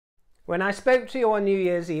When I spoke to you on New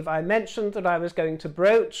Year's Eve, I mentioned that I was going to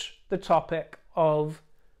broach the topic of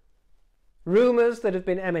rumours that have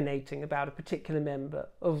been emanating about a particular member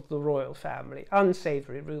of the royal family,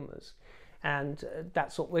 unsavoury rumours. And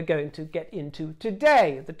that's what we're going to get into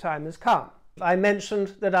today. The time has come. I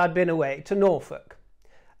mentioned that I'd been away to Norfolk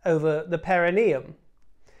over the perineum.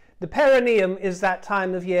 The perineum is that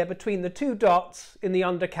time of year between the two dots in the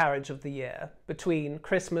undercarriage of the year, between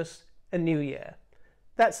Christmas and New Year.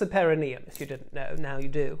 That's the perineum, if you didn't know, now you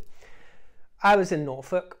do. I was in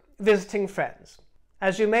Norfolk visiting friends.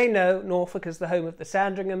 As you may know, Norfolk is the home of the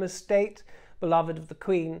Sandringham estate, beloved of the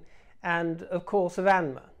Queen, and of course of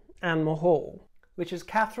Anmer Hall, which is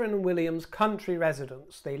Catherine and William's country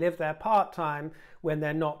residence. They live there part-time when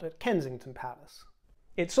they're not at Kensington Palace.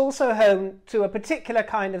 It's also home to a particular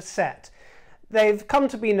kind of set. They've come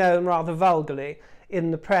to be known rather vulgarly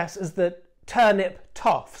in the press as the turnip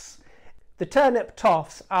toffs. The turnip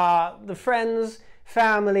toffs are the friends,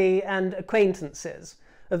 family and acquaintances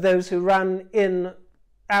of those who run in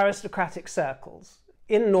aristocratic circles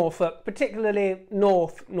in Norfolk, particularly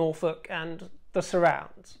North Norfolk and the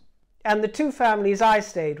surrounds. And the two families I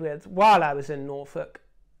stayed with while I was in Norfolk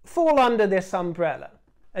fall under this umbrella.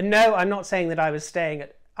 And no, I'm not saying that I was staying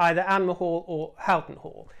at either Anmer Hall or Houghton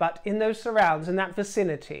Hall, but in those surrounds, in that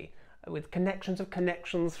vicinity, with connections of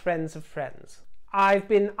connections, friends of friends. I've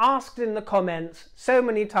been asked in the comments so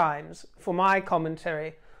many times for my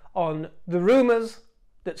commentary on the rumours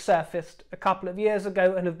that surfaced a couple of years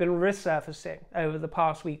ago and have been resurfacing over the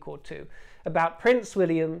past week or two about Prince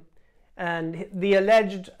William and the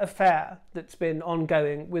alleged affair that's been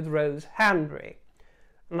ongoing with Rose Hanbury.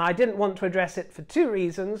 And I didn't want to address it for two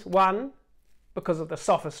reasons. One, because of the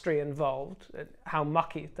sophistry involved, how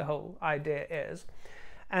mucky the whole idea is.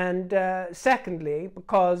 And secondly,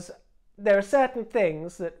 because there are certain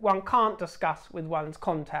things that one can't discuss with one's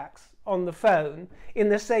contacts on the phone in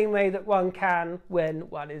the same way that one can when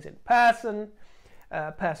one is in person,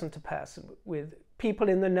 person to person, with people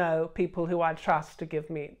in the know, people who I trust to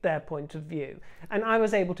give me their point of view. And I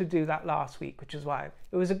was able to do that last week, which is why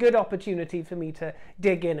it was a good opportunity for me to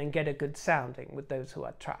dig in and get a good sounding with those who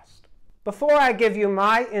I trust. Before I give you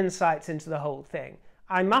my insights into the whole thing,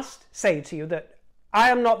 I must say to you that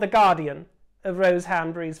I am not the guardian of Rose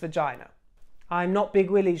Hanbury's vagina. I'm not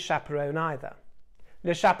Big Willie's chaperone either.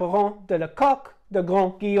 Le chaperon de la coque de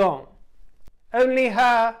Grand Guillaume. Only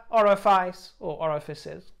her orifice or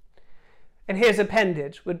orifices and his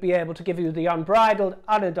appendage would be able to give you the unbridled,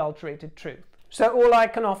 unadulterated truth. So all I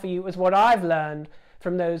can offer you is what I've learned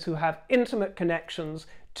from those who have intimate connections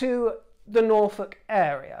to the Norfolk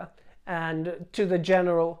area and to the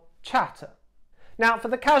general chatter. Now, for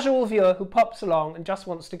the casual viewer who pops along and just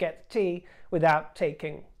wants to get the tea without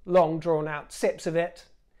taking long, drawn-out sips of it,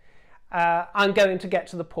 I'm going to get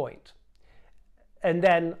to the point. And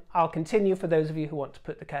then I'll continue for those of you who want to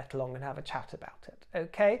put the kettle on and have a chat about it,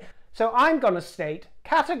 okay? So I'm going to state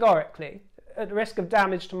categorically, at risk of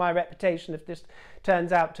damage to my reputation if this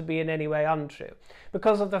turns out to be in any way untrue,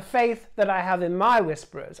 because of the faith that I have in my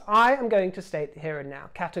whisperers, I am going to state here and now,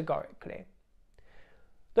 categorically,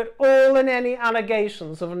 that all and any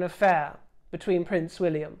allegations of an affair between Prince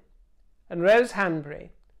William and Rose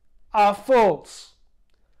Hanbury are false,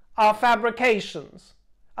 are fabrications,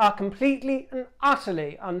 are completely and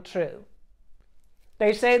utterly untrue.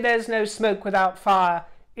 They say there's no smoke without fire.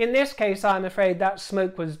 In this case, I'm afraid that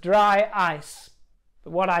smoke was dry ice.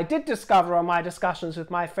 But what I did discover on my discussions with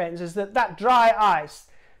my friends is that that dry ice,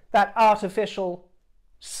 that artificial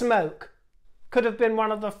smoke, could have been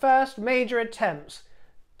one of the first major attempts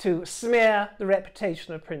to smear the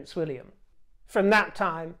reputation of Prince William. From that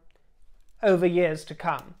time, over years to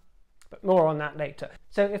come. But more on that later.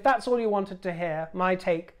 So if that's all you wanted to hear, my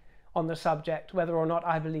take on the subject, whether or not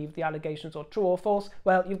I believe the allegations are true or false,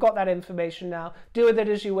 well, you've got that information now. Do with it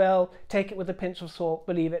as you will. Take it with a pinch of salt,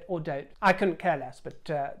 believe it or don't. I couldn't care less, but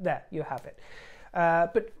there, you have it.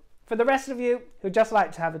 But for the rest of you who'd just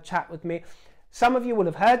like to have a chat with me, some of you will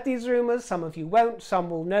have heard these rumours, some of you won't, some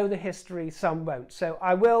will know the history, some won't. So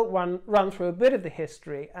I will run through a bit of the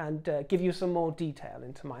history and give you some more detail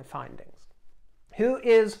into my findings. Who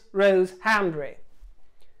is Rose Hanbury?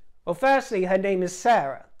 Well, firstly, her name is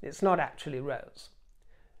Sarah. It's not actually Rose.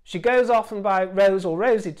 She goes often by Rose or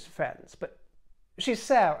Rosie to friends, but she's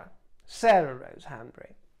Sarah. Sarah Rose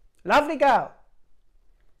Hanbury. Lovely girl.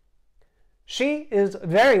 She is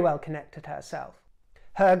very well connected herself.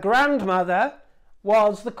 Her grandmother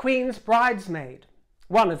was the Queen's bridesmaid,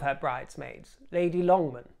 one of her bridesmaids, Lady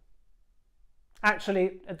Longman.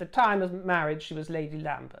 Actually, at the time of marriage, she was Lady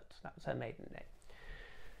Lambert. That was her maiden name.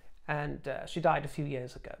 And she died a few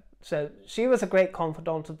years ago. So she was a great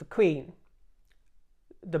confidant of the Queen.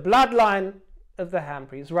 The bloodline of the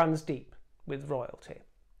Hanburys runs deep with royalty.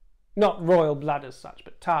 Not royal blood as such,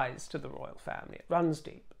 but ties to the royal family. It runs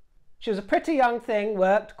deep. She was a pretty young thing,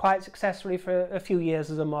 worked quite successfully for a few years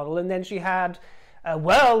as a model, and then she had a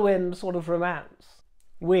whirlwind sort of romance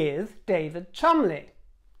with David Cholmondeley.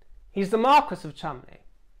 He's the Marquis of Cholmondeley.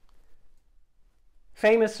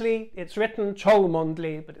 Famously, it's written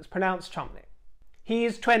Cholmondeley, but it's pronounced Cholmondeley.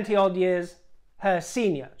 He's 20-odd years her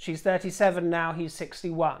senior. She's 37 now, he's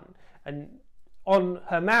 61. And on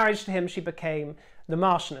her marriage to him, she became the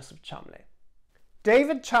Marchioness of Cholmondeley.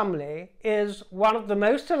 David Cholmondeley is one of the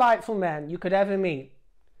most delightful men you could ever meet.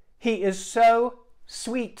 He is so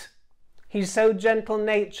sweet. He's so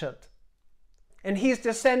gentle-natured. And he's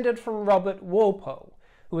descended from Robert Walpole,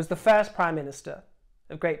 who was the first Prime Minister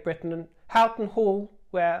of Great Britain. And Houghton Hall,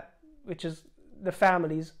 which is the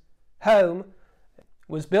family's home,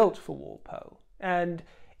 was built for Walpole. And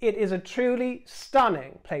it is a truly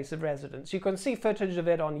stunning place of residence. You can see footage of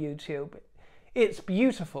it on YouTube. It's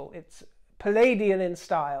beautiful. It's Palladian in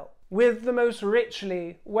style, with the most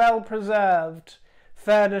richly well-preserved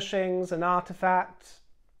furnishings and artefacts.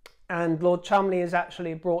 And Lord Cholmondeley has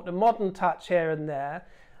actually brought a modern touch here and there,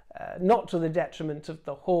 not to the detriment of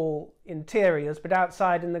the hall interiors, but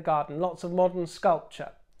outside in the garden, lots of modern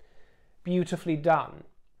sculpture, beautifully done.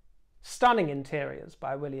 Stunning interiors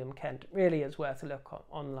by William Kent. It really is worth a look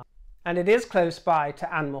online. And it is close by to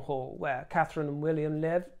Anmer Hall, where Catherine and William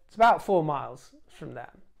live. It's about 4 miles from there.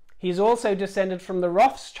 He's also descended from the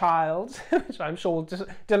Rothschilds, which I'm sure will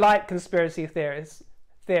delight conspiracy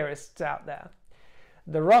theorists out there.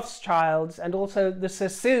 The Rothschilds and also the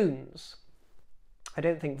Sassoons. I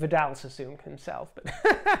don't think Vidal Sassoon himself,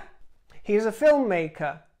 but he's a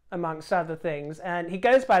filmmaker, amongst other things, and he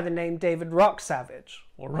goes by the name David Rocksavage,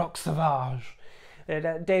 or Rocksavage.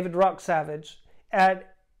 David Rocksavage.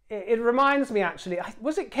 It reminds me, actually,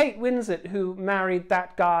 was it Kate Winslet who married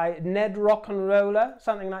that guy, Ned Rock'n'Roller?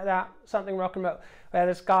 Something like that, something rock and roll, where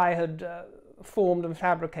this guy had formed and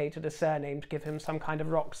fabricated a surname to give him some kind of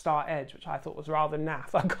rock star edge, which I thought was rather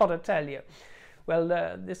naff, I've got to tell you. Well,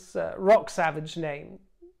 this Rocksavage name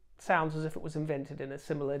sounds as if it was invented in a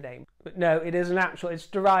similar name. But no, it is an actual, it's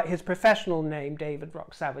derived, his professional name, David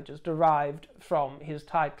Rocksavage, is derived from his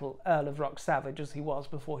title, Earl of Rocksavage, as he was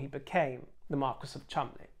before he became the Marquis of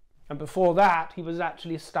Cholmondeley. And before that, he was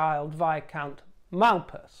actually styled Viscount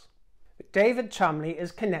Malpas. But David Cholmondeley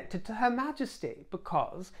is connected to Her Majesty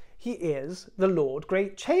because he is the Lord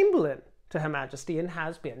Great Chamberlain to Her Majesty and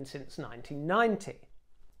has been since 1990.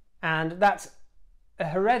 And that's a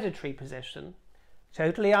hereditary position,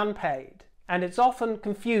 totally unpaid. And it's often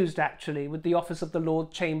confused, actually, with the office of the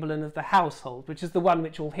Lord Chamberlain of the Household, which is the one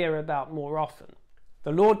which you'll hear about more often.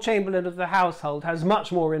 The Lord Chamberlain of the Household has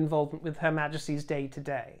much more involvement with Her Majesty's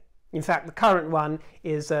day-to-day. In fact, the current one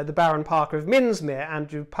is the Baron Parker of Minsmere,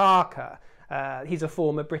 Andrew Parker. He's a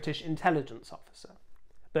former British intelligence officer.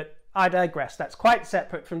 But I digress. That's quite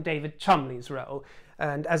separate from David Cholmondeley's role.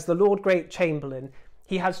 And as the Lord Great Chamberlain,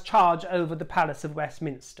 he has charge over the Palace of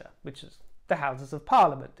Westminster, which is the Houses of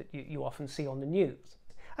Parliament that you often see on the news.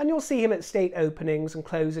 And you'll see him at state openings and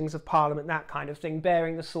closings of Parliament, that kind of thing,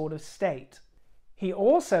 bearing the sword of state. He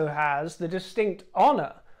also has the distinct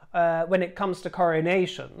honour when it comes to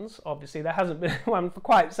coronations. Obviously, there hasn't been one for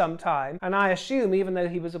quite some time. And I assume, even though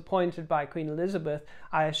he was appointed by Queen Elizabeth,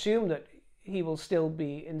 I assume that he will still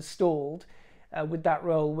be installed with that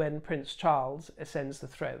role when Prince Charles ascends the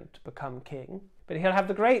throne to become king. But he'll have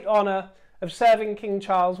the great honour of serving King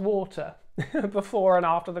Charles water before and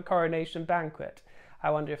after the coronation banquet. I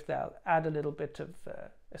wonder if they'll add a little bit of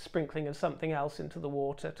a sprinkling of something else into the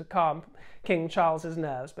water to calm King Charles's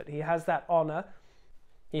nerves, but he has that honour.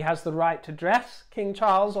 He has the right to dress King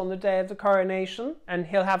Charles on the day of the coronation, and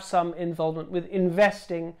he'll have some involvement with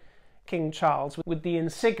investing King Charles with the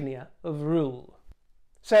insignia of rule.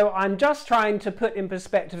 So I'm just trying to put in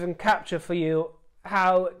perspective and capture for you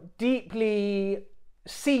how deeply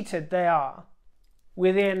seated they are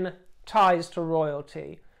within ties to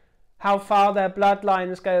royalty, how far their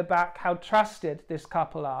bloodlines go back, how trusted this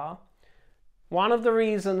couple are. One of the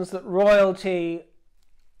reasons that royalty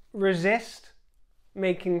resist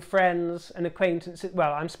making friends and acquaintances,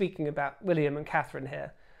 well, I'm speaking about William and Catherine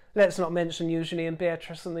here. Let's not mention Eugenie and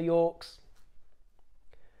Beatrice and the Yorks.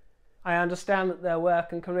 I understand that their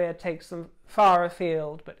work and career takes them far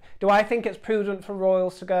afield, but do I think it's prudent for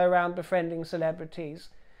royals to go around befriending celebrities?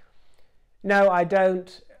 No, I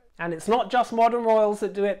don't. And it's not just modern royals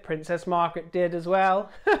that do it. Princess Margaret did as well.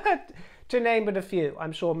 to name but a few.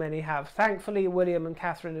 I'm sure many have. Thankfully, William and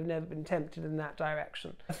Catherine have never been tempted in that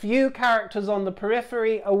direction. A few characters on the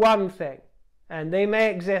periphery are one thing, and they may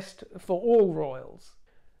exist for all royals.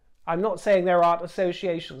 I'm not saying there aren't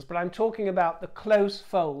associations, but I'm talking about the close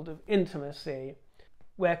fold of intimacy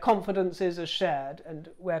where confidences are shared and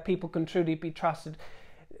where people can truly be trusted.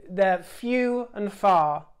 They're few and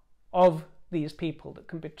far of these people that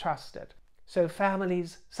can be trusted. So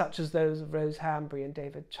families such as those of Rose Hanbury and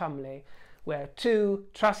David Cholmondeley, where two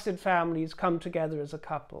trusted families come together as a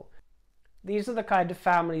couple, these are the kind of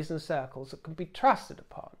families and circles that can be trusted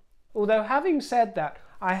upon. Although having said that,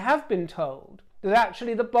 I have been told that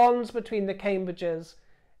actually the bonds between the Cambridges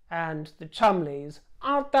and the Cholmondeleys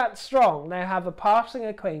aren't that strong. They have a passing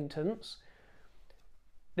acquaintance.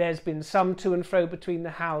 There's been some to and fro between the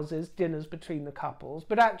houses, dinners between the couples,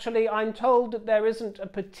 but actually I'm told that there isn't a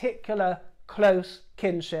particular close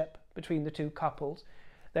kinship between the two couples.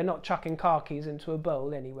 They're not chucking car keys into a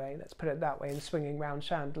bowl anyway, let's put it that way, and swinging round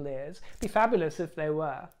chandeliers. It'd be fabulous if they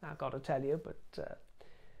were, I've got to tell you, but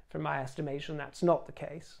from my estimation that's not the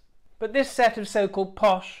case. But this set of so-called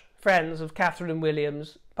posh friends of Catherine and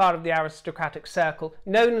William's, part of the aristocratic circle,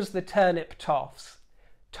 known as the turnip toffs.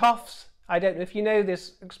 Toffs, I don't know if you know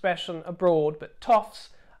this expression abroad, but toffs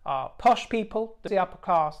are posh people, the upper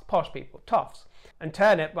class posh people, toffs. And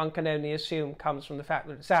turnip, one can only assume, comes from the fact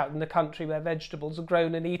that it's out in the country where vegetables are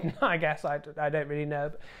grown and eaten, I guess, I don't really know.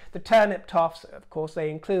 But the turnip toffs, of course, they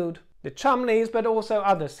include the Cholmondeleys, but also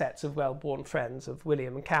other sets of well-born friends of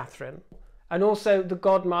William and Catherine. And also the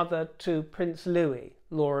godmother to Prince Louis,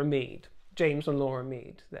 Laura Mead. James and Laura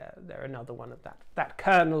Mead, they're another one of that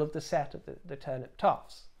kernel of the set of the turnip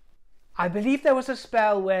toffs. I believe there was a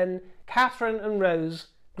spell when Catherine and Rose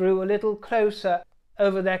grew a little closer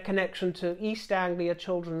over their connection to East Anglia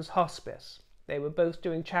Children's Hospice. They were both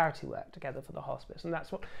doing charity work together for the hospice, and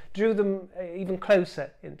that's what drew them even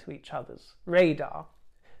closer into each other's radar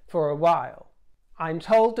for a while. I'm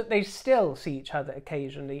told that they still see each other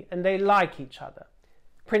occasionally and they like each other.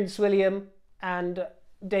 Prince William and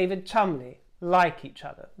David Cholmondeley like each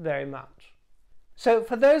other very much. So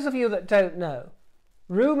for those of you that don't know,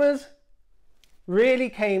 rumours really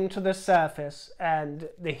came to the surface and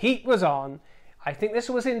the heat was on. I think this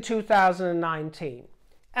was in 2019.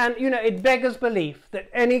 And, you know, it beggars belief that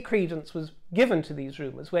any credence was given to these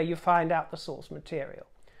rumours where you find out the source material.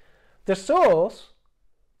 The source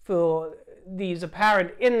for these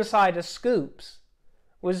apparent insider scoops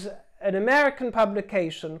was an American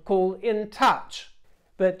publication called In Touch.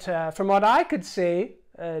 But from what I could see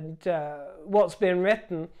and what's been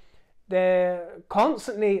written, they're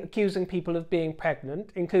constantly accusing people of being pregnant,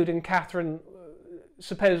 including Catherine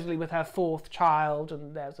supposedly with her fourth child,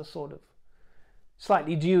 and there's a sort of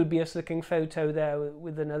slightly dubious looking photo there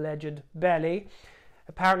with an alleged belly.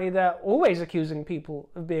 Apparently they're always accusing people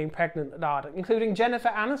of being pregnant that aren't, including Jennifer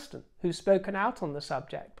Aniston, who's spoken out on the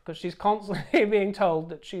subject because she's constantly being told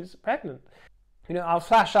that she's pregnant. You know, I'll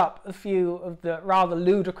flash up a few of the rather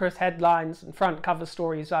ludicrous headlines and front cover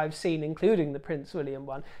stories I've seen, including the Prince William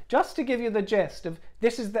one, just to give you the gist of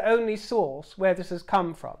this is the only source where this has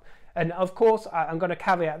come from. And of course, I'm going to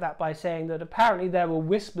caveat that by saying that apparently there were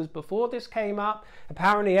whispers before this came up.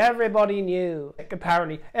 Apparently everybody knew.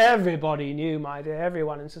 Apparently everybody knew, my dear.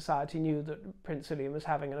 Everyone in society knew that Prince William was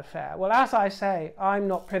having an affair. Well, as I say, I'm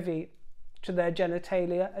not privy to their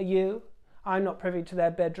genitalia. Are you? I'm not privy to their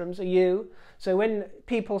bedrooms. Are you? So when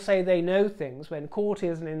people say they know things, when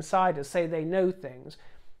courtiers and insiders say they know things,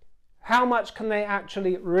 how much can they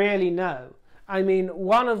actually really know? I mean,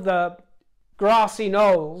 one of the grassy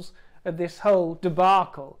knolls of this whole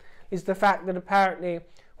debacle is the fact that apparently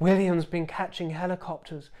William's been catching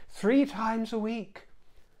helicopters 3 times a week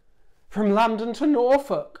from London to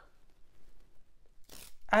Norfolk.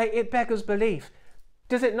 It beggars belief.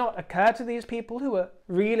 Does it not occur to these people who are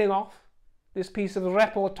reeling off this piece of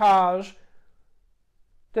reportage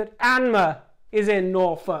that Anma is in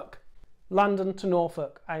Norfolk? London to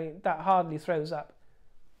Norfolk. That hardly throws up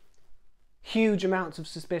huge amounts of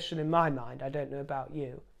suspicion in my mind. I don't know about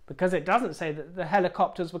you, because it doesn't say that the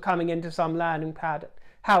helicopters were coming into some landing pad at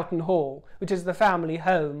Houghton Hall, which is the family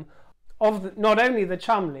home of not only the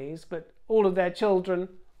Cholmondeleys, but all of their children,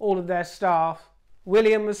 all of their staff.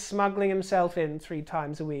 William was smuggling himself in 3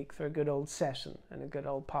 times a week for a good old session and a good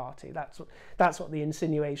old party. That's what the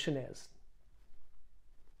insinuation is.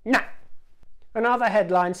 Now, another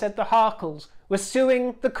headline said the Harkles were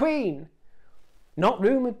suing the Queen. Not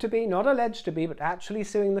rumoured to be, not alleged to be, but actually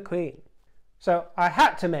suing the Queen. So I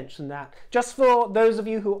had to mention that. Just for those of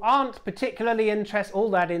you who aren't particularly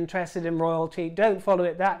all that interested in royalty, don't follow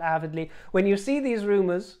it that avidly. When you see these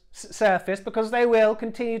rumours surface, because they will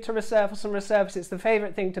continue to resurface and resurface, it's the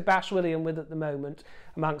favourite thing to bash William with at the moment,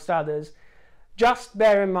 amongst others, just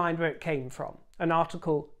bear in mind where it came from. An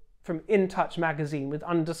article from In Touch magazine with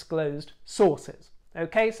undisclosed sources.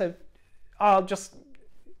 Okay, so I'll just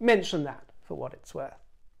mention that for what it's worth.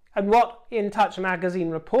 And what In Touch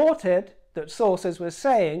magazine reported that sources were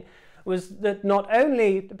saying was that not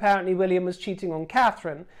only apparently William was cheating on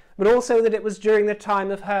Catherine, but also that it was during the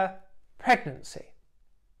time of her pregnancy,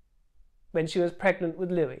 when she was pregnant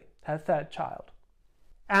with Louis, her third child.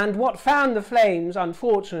 And what fanned the flames,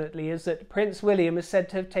 unfortunately, is that Prince William is said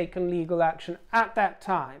to have taken legal action at that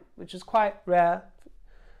time, which is quite rare,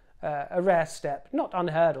 a rare step, not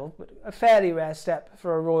unheard of, but a fairly rare step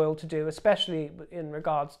for a royal to do, especially in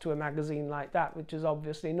regards to a magazine like that, which is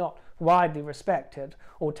obviously not widely respected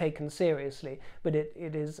or taken seriously, but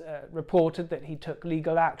it is reported that he took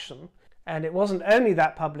legal action. And it wasn't only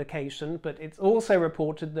that publication, but it's also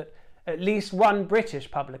reported that at least one British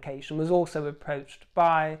publication was also approached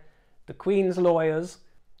by the Queen's lawyers,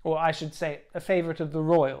 or I should say a favourite of the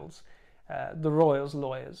royals. The royals'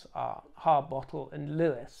 lawyers are Harbottle and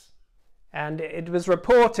Lewis. And it was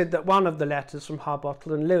reported that one of the letters from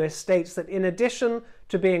Harbottle and Lewis states that in addition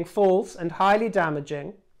to being false and highly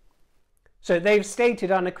damaging, so they've stated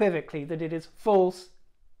unequivocally that it is false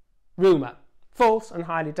rumour, false and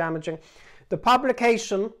highly damaging, the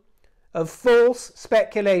publication of false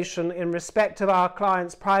speculation in respect of our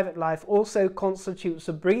client's private life also constitutes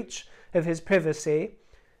a breach of his privacy,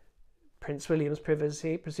 Prince William's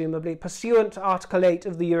privacy, presumably, pursuant to Article 8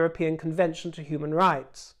 of the European Convention to Human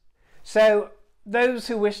Rights. So those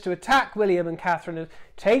who wish to attack William and Catherine have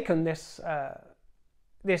taken this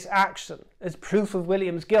action as proof of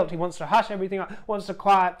William's guilt. He wants to hush everything up, wants to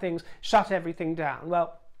quiet things, shut everything down.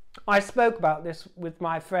 Well, I spoke about this with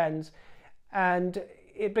my friends, and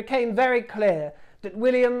it became very clear that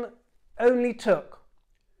William only took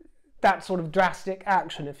that sort of drastic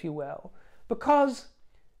action, if you will, because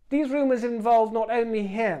these rumours involve not only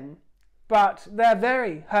him, but they're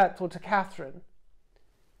very hurtful to Catherine,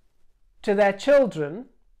 to their children.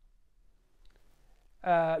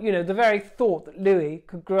 You know, the very thought that Louis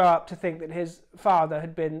could grow up to think that his father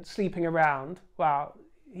had been sleeping around while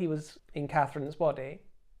he was in Catherine's body.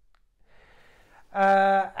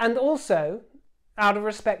 And also, out of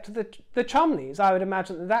respect to the Cholmleys, I would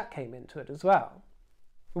imagine that that came into it as well.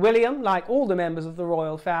 William, like all the members of the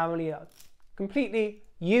royal family, are completely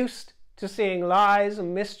used to seeing lies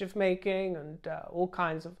and mischief-making and all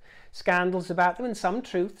kinds of scandals about them, and some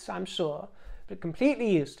truths, I'm sure, but completely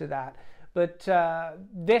used to that. But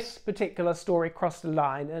this particular story crossed the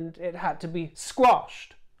line and it had to be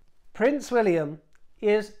squashed. Prince William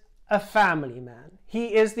is a family man.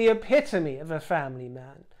 He is the epitome of a family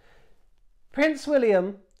man. Prince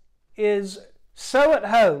William is so at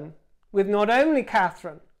home with not only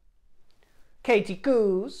Catherine, Katie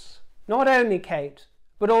Goose, not only Kate,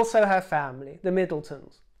 but also her family, the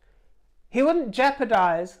Middletons. He wouldn't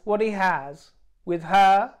jeopardise what he has with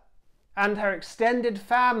her and her extended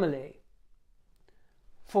family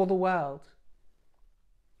for the world.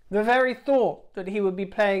 The very thought that he would be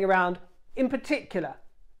playing around, in particular,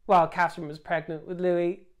 while Catherine was pregnant with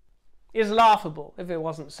Louis, is laughable, if it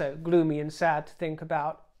wasn't so gloomy and sad to think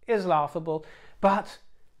about, is laughable. But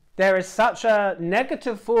there is such a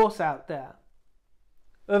negative force out there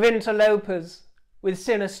of interlopers with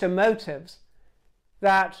sinister motives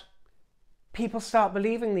that people start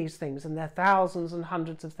believing these things, and they're thousands and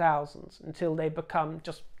hundreds of thousands, until they become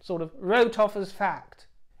just sort of wrote off as fact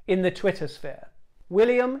in the Twitter sphere.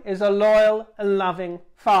 William is a loyal and loving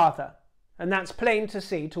father, and that's plain to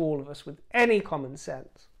see to all of us with any common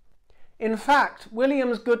sense. In fact,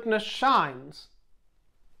 William's goodness shines.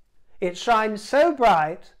 It shines so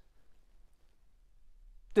bright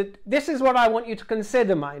that this is what I want you to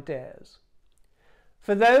consider, my dears.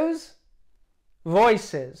 For those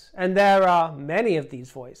voices, and there are many of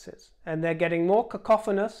these voices, and they're getting more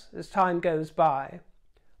cacophonous as time goes by,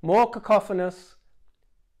 more cacophonous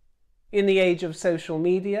in the age of social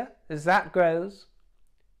media as that grows,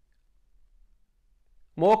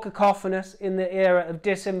 more cacophonous in the era of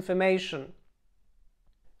disinformation.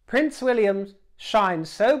 Prince William shines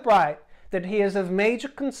so bright that he is of major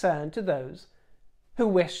concern to those who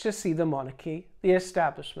wish to see the monarchy, the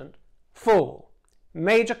establishment, fall.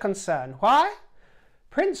 Major concern. Why?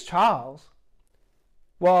 Prince Charles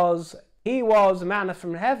was manna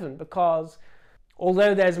from heaven, because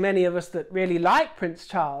although there's many of us that really like Prince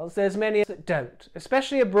Charles, there's many that don't.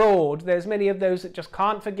 Especially abroad, there's many of those that just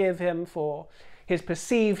can't forgive him for his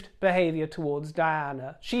perceived behaviour towards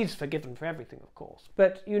Diana. She's forgiven for everything, of course.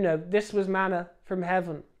 But, you know, this was manna from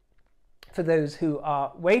heaven for those who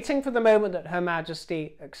are waiting for the moment that Her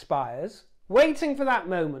Majesty expires, waiting for that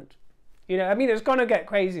moment. You know, I mean, it's going to get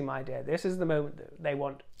crazy, my dear. This is the moment that they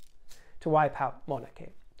want to wipe out monarchy.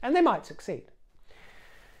 And they might succeed.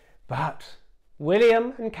 But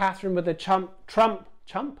William and Catherine with the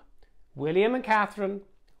William and Catherine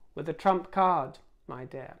with the trump card, my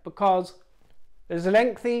dear. Because as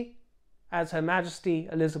lengthy as Her Majesty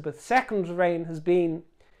Elizabeth II's reign has been,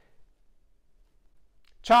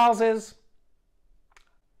 Charles's,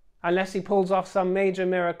 unless he pulls off some major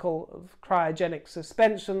miracle of cryogenic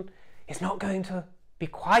suspension, is not going to be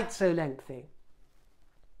quite so lengthy.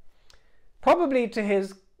 Probably to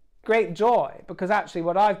his great joy, because actually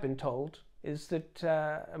what I've been told is that,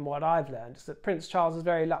 and what I've learned, is that Prince Charles is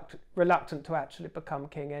very reluctant to actually become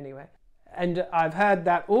king anyway. And I've heard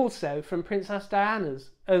that also from Princess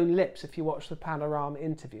Diana's own lips if you watch the Panorama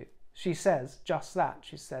interview. She says just that.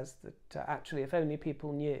 She says that actually if only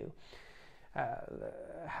people knew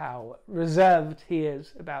how reserved he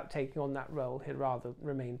is about taking on that role, he'd rather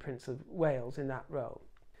remain Prince of Wales in that role.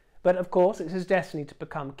 But of course it's his destiny to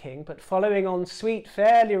become king, but following on suite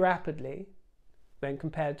fairly rapidly, when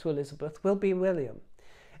compared to Elizabeth, will be William.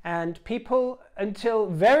 And people, until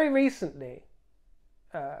very recently,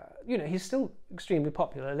 you know, he's still extremely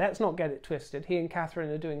popular. Let's not get it twisted. He and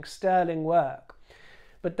Catherine are doing sterling work.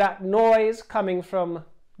 But that noise coming from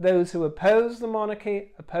those who oppose the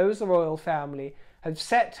monarchy, oppose the royal family, have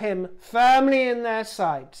set him firmly in their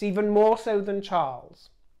sights, even more so than Charles.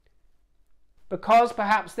 Because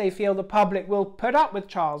perhaps they feel the public will put up with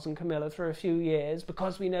Charles and Camilla for a few years,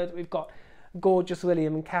 because we know that we've got gorgeous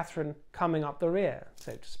William and Catherine coming up the rear,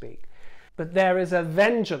 so to speak. But there is a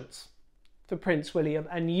vengeance for Prince William,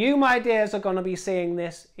 and you, my dears, are going to be seeing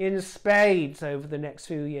this in spades over the next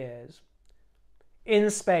few years. In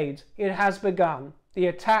spades. It has begun. The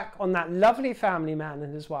attack on that lovely family man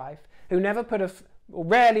and his wife, who never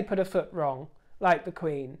rarely put a foot wrong, like the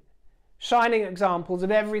Queen. Shining examples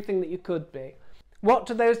of everything that you could be. What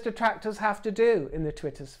do those detractors have to do in the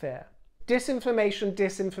Twitter sphere? Disinformation,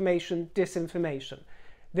 disinformation, disinformation.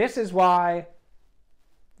 This is why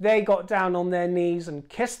they got down on their knees and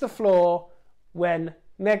kissed the floor when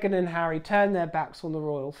Meghan and Harry turned their backs on the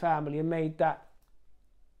royal family and made that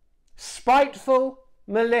spiteful,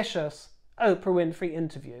 malicious Oprah Winfrey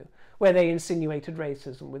interview where they insinuated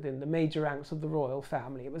racism within the major ranks of the royal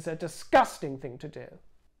family. It was a disgusting thing to do.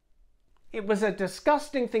 It was a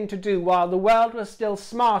disgusting thing to do while the world was still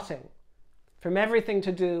smarting from everything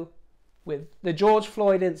to do with the George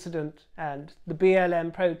Floyd incident and the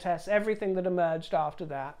BLM protests, everything that emerged after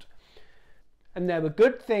that. And there were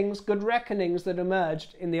good things, good reckonings that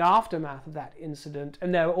emerged in the aftermath of that incident,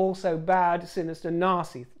 and there were also bad, sinister,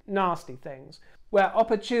 nasty things, where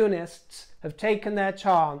opportunists have taken their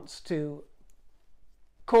chance to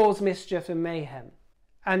cause mischief and mayhem.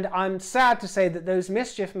 And I'm sad to say that those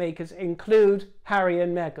mischief makers include Harry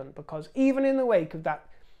and Meghan, because even in the wake of that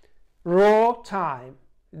raw time,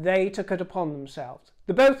 they took it upon themselves,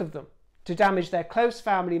 the both of them, to damage their close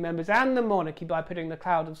family members and the monarchy by putting the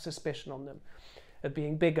cloud of suspicion on them of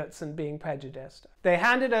being bigots and being prejudiced. They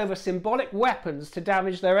handed over symbolic weapons to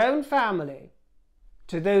damage their own family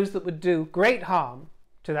to those that would do great harm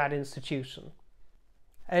to that institution.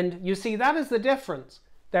 And you see, that is the difference.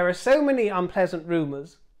 There are so many unpleasant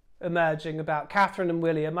rumours emerging about Catherine and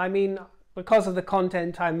William. I mean, because of the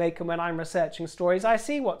content I make and when I'm researching stories, I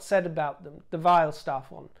see what's said about them, the vile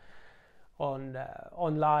stuff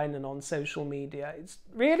online and on social media. It's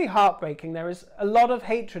really heartbreaking. There is a lot of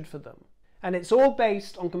hatred for them, and it's all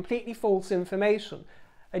based on completely false information.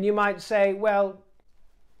 And you might say, well,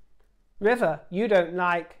 River, you don't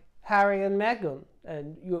like Harry and Meghan,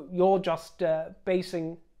 and you're just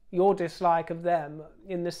basing your dislike of them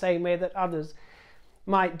in the same way that others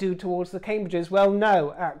might do towards the Cambridges. Well,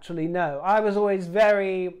 no, actually, no. I was always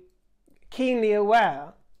very keenly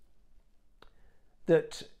aware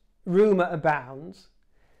that rumour abounds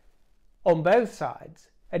on both sides,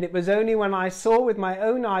 and it was only when I saw with my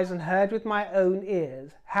own eyes and heard with my own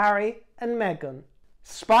ears Harry and Meghan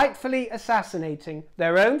spitefully assassinating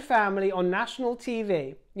their own family on national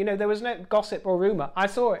TV. You know, there was no gossip or rumour. I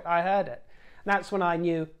saw it, I heard it. And that's when I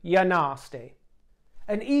knew, you're nasty.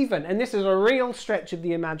 And even, and this is a real stretch of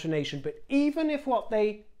the imagination, but even if what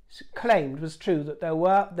they claimed was true, that there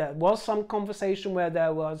was some conversation where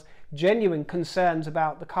there was genuine concerns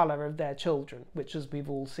about the colour of their children, which, as we've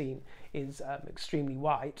all seen, is extremely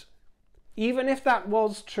white, even if that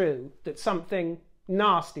was true, that something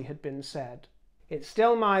nasty had been said, it's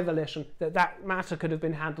still my volition that that matter could have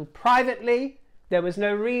been handled privately. There was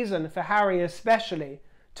no reason for Harry especially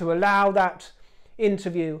to allow that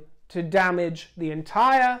interview to damage the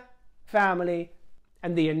entire family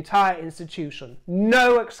and the entire institution.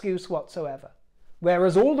 No excuse whatsoever.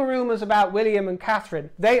 Whereas all the rumours about William and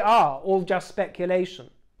Catherine, they are all just speculation.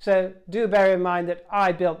 So do bear in mind that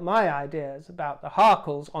I built my ideas about the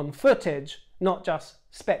Harkles on footage, not just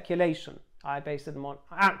speculation. I based them on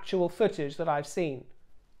actual footage that I've seen.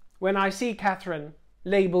 When I see Catherine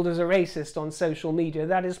labelled as a racist on social media,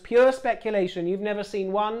 that is pure speculation. You've never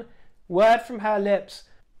seen one word from her lips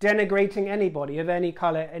denigrating anybody of any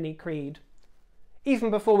colour, any creed. Even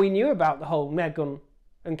before we knew about the whole Meghan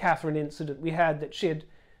and Catherine incident, we heard that she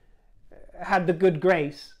had the good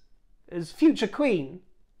grace as future queen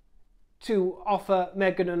to offer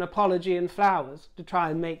Meghan an apology and flowers to try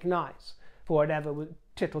and make nice for whatever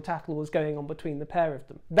tittle-tattle was going on between the pair of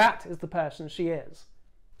them. That is the person she is.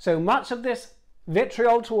 So much of this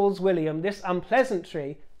vitriol towards William, this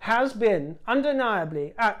unpleasantry, has been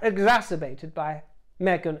undeniably exacerbated by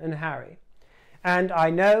Meghan and Harry. And I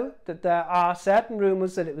know that there are certain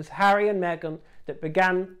rumours that it was Harry and Meghan that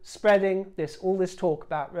began spreading all this talk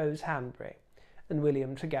about Rose Hanbury and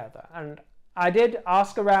William together. And I did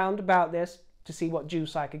ask around about this to see what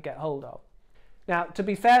juice I could get hold of. Now, to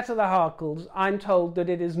be fair to the Harkles, I'm told that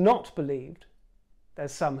it is not believed,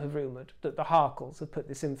 as some have rumoured, that the Harkles have put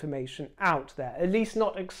this information out there, at least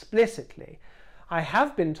not explicitly. I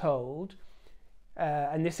have been told,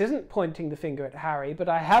 and this isn't pointing the finger at Harry, but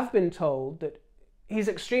I have been told that he's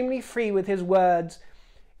extremely free with his words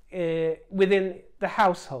within the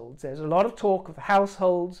households. There's a lot of talk of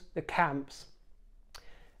households, the camps,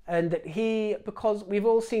 and that because we've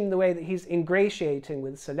all seen the way that he's ingratiating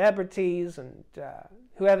with celebrities and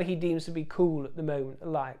whoever he deems to be cool at the moment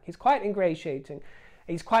alike. He's quite ingratiating.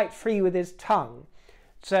 He's quite free with his tongue.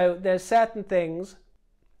 So there's certain things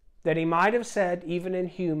that he might have said, even in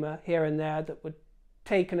humour, here and there, that were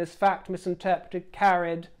taken as fact, misinterpreted,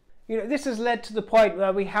 carried. You know, this has led to the point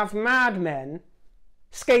where we have madmen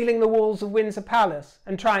scaling the walls of Windsor Palace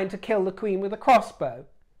and trying to kill the Queen with a crossbow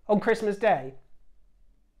on Christmas Day.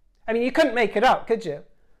 I mean, you couldn't make it up, could you?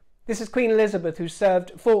 This is Queen Elizabeth, who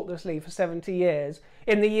served faultlessly for 70 years.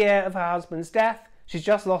 In the year of her husband's death, she's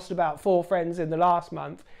just lost about 4 friends in the last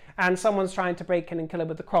month, and someone's trying to break in and kill her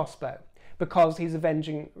with a crossbow because he's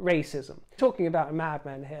avenging racism. Talking about a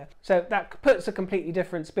madman here. So that puts a completely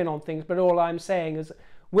different spin on things, but all I'm saying is,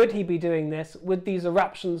 would he be doing this? Would these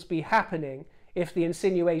eruptions be happening if the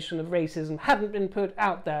insinuation of racism hadn't been put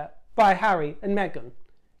out there by Harry and Meghan?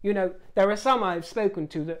 You know, there are some I've spoken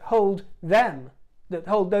to that hold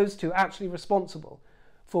those two actually responsible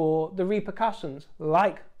for the repercussions,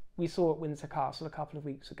 like we saw at Windsor Castle a couple of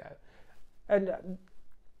weeks ago. And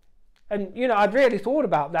you know, I've really thought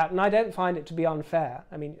about that, and I don't find it to be unfair.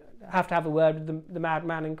 I mean, I have to have a word with the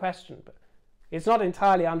madman in question, but it's not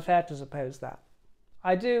entirely unfair to suppose that.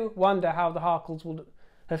 I do wonder how the Harkles would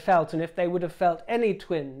have felt, and if they would have felt any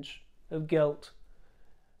twinge of guilt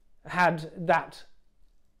had that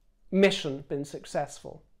mission been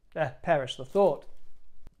successful. Perish the thought.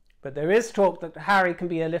 But there is talk that Harry can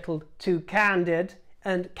be a little too candid,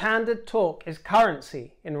 and candid talk is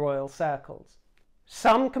currency in royal circles.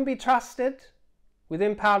 Some can be trusted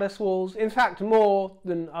within palace walls, in fact more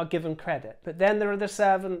than are given credit. But then there are the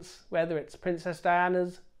servants, whether it's Princess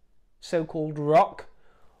Diana's so-called rock,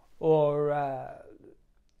 or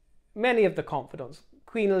many of the confidants.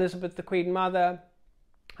 Queen Elizabeth, the Queen Mother,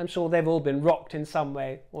 I'm sure they've all been rocked in some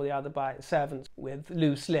way or the other by servants with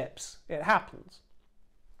loose lips. It happens.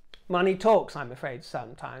 Money talks, I'm afraid,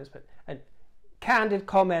 sometimes, but candid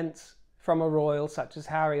comments from a royal such as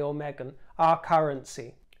Harry or Meghan are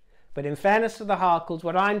currency. But in fairness to the Harkles,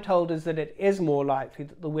 what I'm told is that it is more likely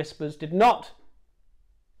that the whispers did not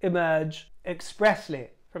emerge expressly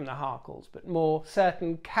from the Harkles, but more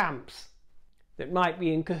certain camps that might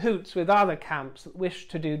be in cahoots with other camps that wish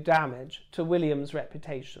to do damage to William's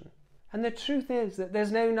reputation. And the truth is that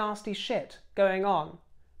there's no nasty shit going on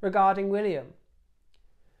regarding William.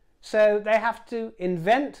 So they have to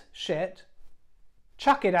invent shit,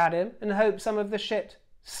 chuck it at him, and hope some of the shit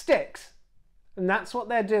sticks. And that's what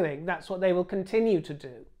they're doing. That's what they will continue to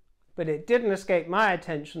do. But it didn't escape my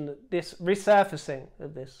attention that this resurfacing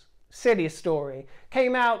of this silly story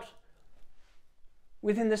came out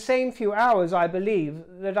within the same few hours, I believe,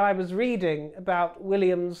 that I was reading about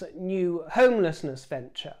William's new homelessness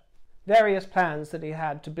venture, various plans that he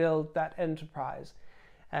had to build that enterprise.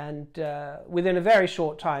 And within a very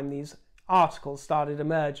short time, these articles started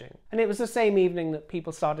emerging. And it was the same evening that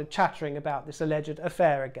people started chattering about this alleged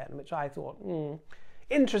affair again, which I thought,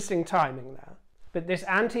 interesting timing there. But this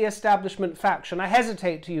anti-establishment faction, I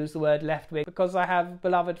hesitate to use the word left-wing because I have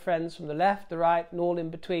beloved friends from the left, the right, and all in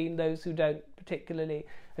between, those who don't particularly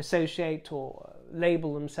associate or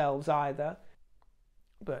label themselves either.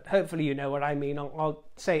 But hopefully you know what I mean. I'll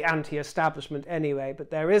say anti-establishment anyway,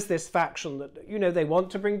 but there is this faction that, you know, they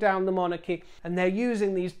want to bring down the monarchy, and they're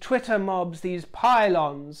using these Twitter mobs, these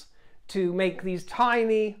pylons, to make these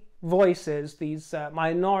tiny voices, these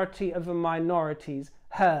minority of the minorities,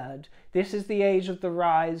 heard. This is the age of the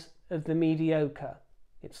rise of the mediocre.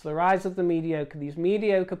 It's the rise of the mediocre, these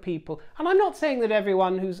mediocre people. And I'm not saying that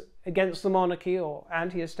everyone who's against the monarchy or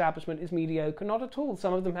anti-establishment is mediocre, not at all.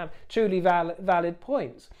 Some of them have truly valid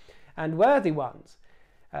points and worthy ones.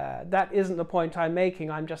 That isn't the point I'm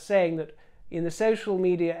making. I'm just saying that in the social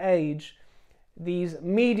media age, these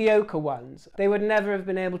mediocre ones, they would never have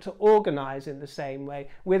been able to organise in the same way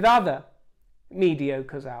with other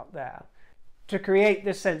mediocres out there to create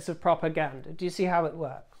this sense of propaganda. Do you see how it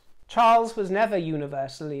works? Charles was never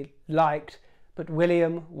universally liked, but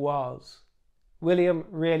William was. William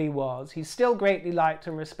really was. He's still greatly liked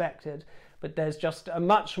and respected, but there's just a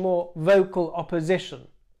much more vocal opposition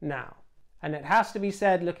now. And it has to be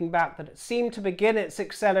said, looking back, that it seemed to begin its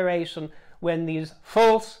acceleration when these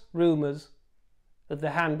false rumours of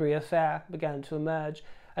the Hanbury affair began to emerge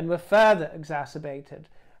and were further exacerbated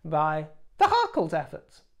by the Harcourt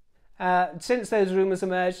efforts. Since those rumours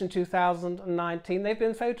emerged in 2019, they've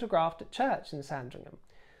been photographed at church in Sandringham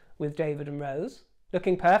with David and Rose,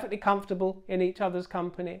 looking perfectly comfortable in each other's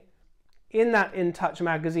company. In that In Touch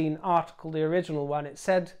magazine article, the original one, it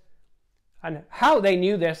said, and how they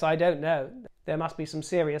knew this, I don't know. There must be some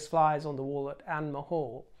serious flies on the wall at Rumour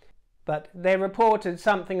Hall. But they reported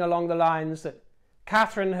something along the lines that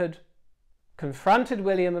Catherine had confronted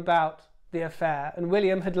William about the affair, and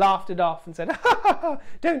William had laughed it off and said, "Ha ha ha,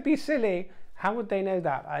 don't be silly." How would they know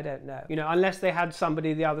that? I don't know. You know, unless they had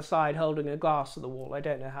somebody the other side holding a glass to the wall. I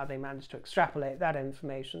don't know how they managed to extrapolate that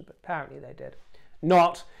information, but apparently they did.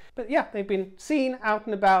 Not. But yeah, they've been seen out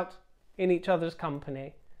and about in each other's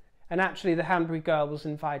company. And actually the Hanbury girl was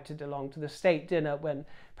invited along to the state dinner when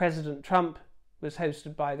President Trump was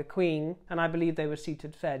hosted by the Queen, and I believe they were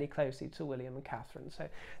seated fairly closely to William and Catherine. So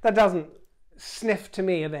that doesn't sniff to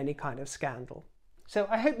me of any kind of scandal. So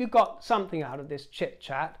I hope you got something out of this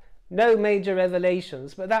chit-chat. No major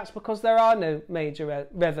revelations, but that's because there are no major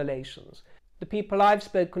revelations. The people I've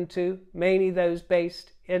spoken to, mainly those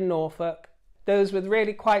based in Norfolk, those with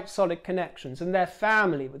really quite solid connections, and their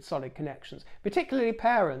family with solid connections, particularly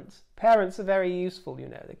parents. Parents are very useful, you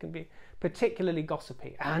know, they can be particularly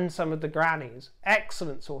gossipy, and some of the grannies.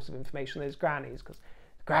 Excellent source of information, those grannies, because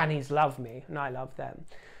grannies love me and I love them.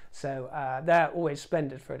 So they're always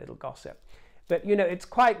splendid for a little gossip. But, you know, it's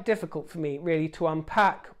quite difficult for me really to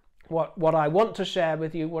unpack what I want to share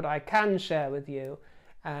with you, what I can share with you,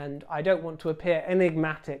 and I don't want to appear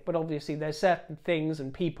enigmatic, but obviously there's certain things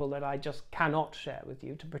and people that I just cannot share with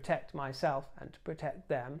you to protect myself and to protect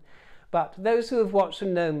them. But those who have watched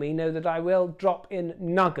and know me know that I will drop in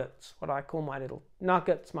nuggets, what I call my little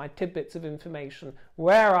nuggets, my tidbits of information,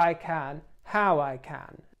 where I can, how I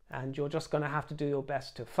can. And you're just going to have to do your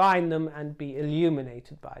best to find them and be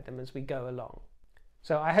illuminated by them as we go along.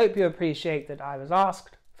 So I hope you appreciate that I was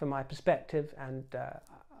asked for my perspective, and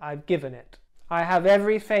I've given it. I have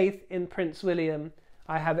every faith in Prince William.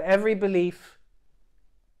 I have every belief,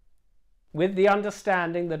 with the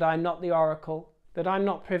understanding that I'm not the oracle, that I'm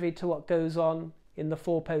not privy to what goes on in the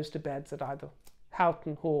four-poster beds at either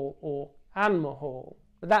Houghton Hall or Rumour Hall.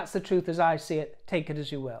 But that's the truth as I see it. Take it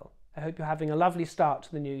as you will. I hope you're having a lovely start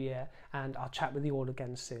to the new year, and I'll chat with you all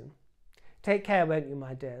again soon. Take care, won't you,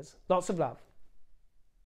 my dears? Lots of love.